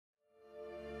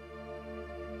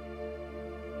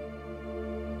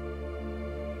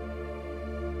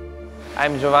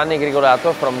I'm Giovanni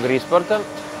Grigolato from Grisport.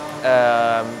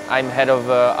 I'm head of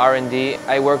R&D.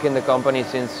 I work in the company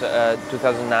since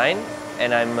 2009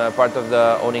 and I'm part of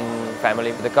the owning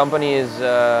family. The company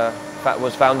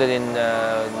was founded in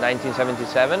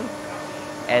 1977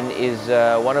 and is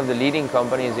one of the leading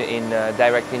companies in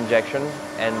direct injection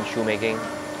and shoemaking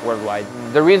worldwide.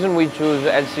 The reason we choose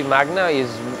HighTemp Magna is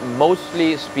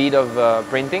mostly speed of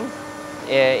printing.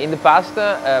 In the past,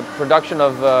 production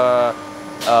of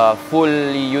a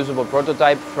fully usable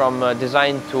prototype from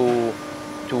design to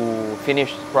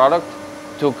finished product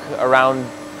took around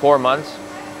 4 months.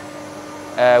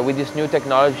 With this new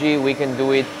technology, we can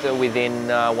do it within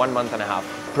 1 month and a half.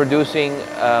 Producing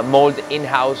mold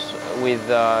in-house with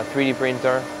a 3D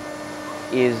printer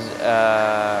is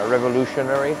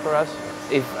revolutionary for us.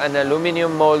 If an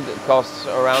aluminum mold costs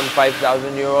around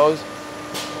 5,000 euros,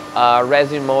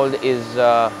 resin mold is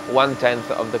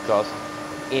 1/10 of the cost.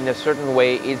 In a certain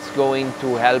way, it's going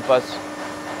to help us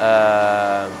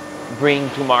bring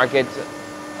to market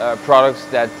products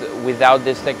that without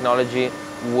this technology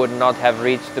would not have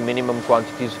reached the minimum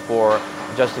quantities for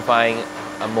justifying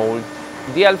a mold.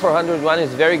 DL401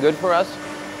 is very good for us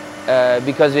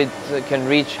because it can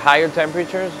reach higher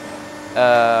temperatures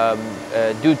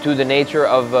due to the nature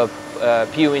of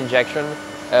PU injection.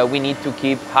 We need to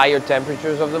keep higher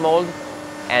temperatures of the mold,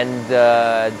 and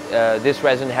this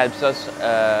resin helps us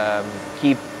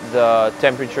keep the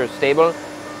temperature stable.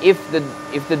 If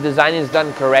the design is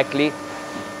done correctly,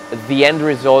 the end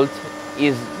result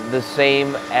is the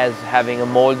same as having a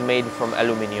mold made from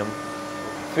aluminum.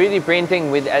 3D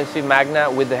printing with HighTemp Magna,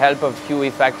 with the help of QE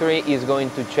Factory, is going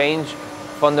to change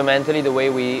fundamentally the way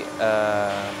we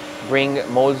bring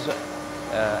molds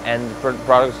and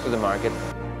products to the market.